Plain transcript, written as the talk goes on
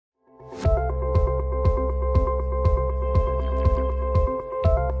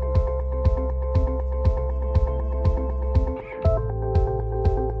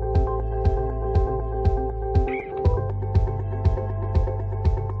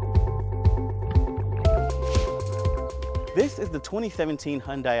This is the 2017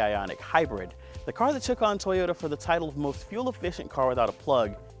 Hyundai Ioniq Hybrid, the car that took on Toyota for the title of most fuel-efficient car without a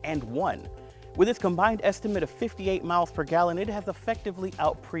plug, and won. With its combined estimate of 58 miles per gallon, it has effectively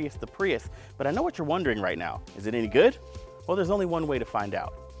out-Prius the Prius. But I know what you're wondering right now. Is it any good? Well, there's only one way to find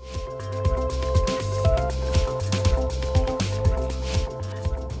out.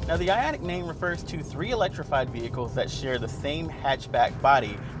 Now, the Ioniq name refers to three electrified vehicles that share the same hatchback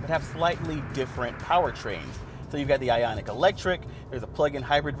body but have slightly different powertrains. So you've got the Ioniq Electric, there's a plug-in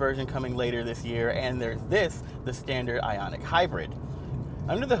hybrid version coming later this year, and there's the standard Ioniq Hybrid.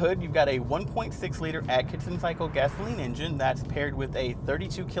 Under the hood, you've got a 1.6-liter Atkinson cycle gasoline engine that's paired with a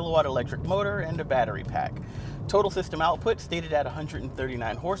 32 kilowatt electric motor and a battery pack. Total system output stated at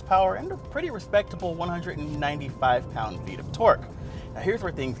 139 horsepower and a pretty respectable 195 pound-feet of torque. Now here's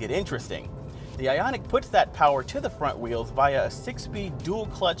where things get interesting. The Ioniq puts that power to the front wheels via a 6-speed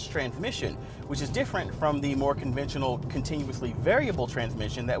dual-clutch transmission, which is different from the more conventional continuously variable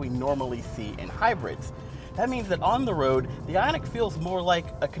transmission that we normally see in hybrids. That means that on the road, the Ioniq feels more like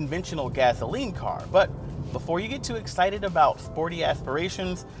a conventional gasoline car. But before you get too excited about sporty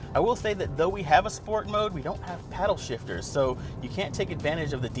aspirations, I will say that though we have a sport mode, we don't have paddle shifters, so you can't take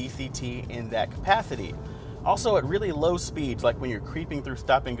advantage of the DCT in that capacity. Also, at really low speeds, like when you're creeping through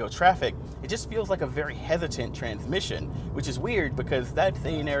stop-and-go traffic, it just feels like a very hesitant transmission, which is weird because that's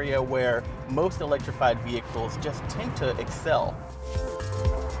an area where most electrified vehicles just tend to excel.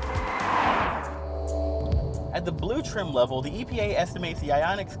 At the blue trim level, the EPA estimates the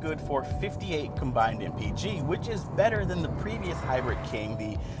Ioniq's good for 58 combined mpg, which is better than the previous hybrid king,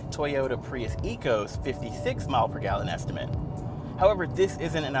 the Toyota Prius Eco's 56 mile per gallon estimate. However, this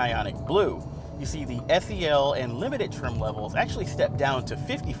isn't an Ioniq Blue. You see, the SEL and limited trim levels actually step down to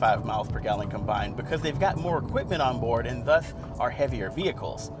 55 miles per gallon combined because they've got more equipment on board and thus are heavier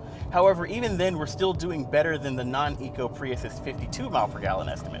vehicles. However, even then, we're still doing better than the non-Eco Prius's 52 mile per gallon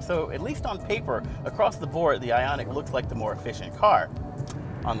estimate. So at least on paper, across the board, the Ioniq looks like the more efficient car.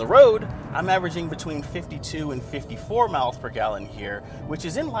 On the road, I'm averaging between 52 and 54 miles per gallon here, which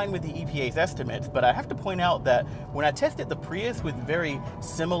is in line with the EPA's estimates, but I have to point out that when I tested the Prius with very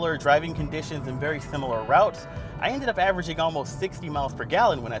similar driving conditions and very similar routes, I ended up averaging almost 60 miles per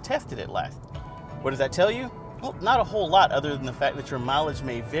gallon when I tested it last. What does that tell you? Well, not a whole lot other than the fact that your mileage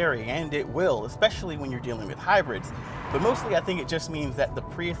may vary, and it will, especially when you're dealing with hybrids. But mostly I think it just means that the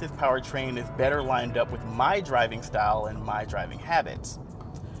Prius's powertrain is better lined up with my driving style and my driving habits.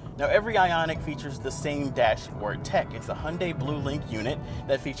 Now, every Ioniq features the same dashboard tech. It's a Hyundai Blue Link unit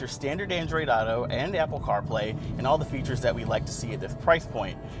that features standard Android Auto and Apple CarPlay and all the features that we like to see at this price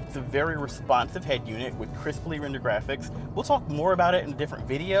point. It's a very responsive head unit with crisply rendered graphics. We'll talk more about it in a different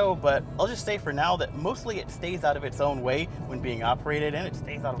video, but I'll just say for now that mostly it stays out of its own way when being operated, and it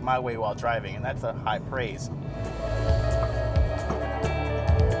stays out of my way while driving, and that's a high praise.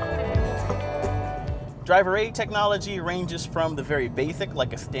 Driver aid technology ranges from the very basic,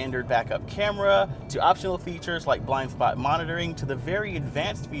 like a standard backup camera, to optional features like blind spot monitoring, to the very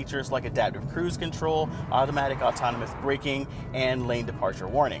advanced features like adaptive cruise control, automatic autonomous braking, and lane departure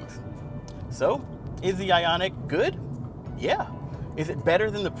warnings. So, is the Ioniq good? Yeah. Is it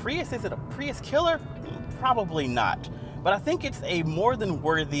better than the Prius? Is it a Prius killer? Probably not. But I think it's a more than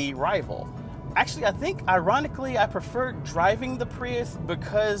worthy rival. Actually, I think, ironically, I preferred driving the Prius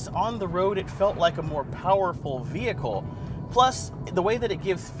because on the road it felt like a more powerful vehicle. Plus, the way that it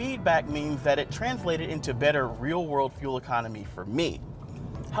gives feedback means that it translated into better real-world fuel economy for me.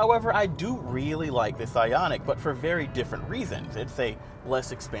 However, I do really like this Ioniq, but for very different reasons. It's a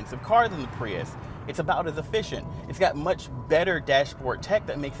less expensive car than the Prius. It's about as efficient. It's got much better dashboard tech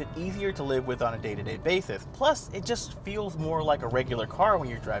that makes it easier to live with on a day-to-day basis. Plus, it just feels more like a regular car when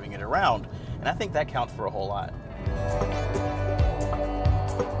you're driving it around. And I think that counts for a whole lot.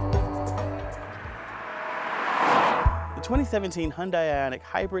 The 2017 Hyundai Ioniq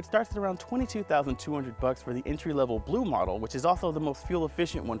Hybrid starts at around $22,200 for the entry-level blue model, which is also the most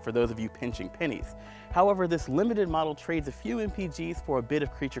fuel-efficient one for those of you pinching pennies. However, this limited model trades a few mpgs for a bit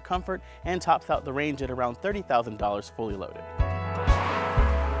of creature comfort and tops out the range at around $30,000 fully loaded.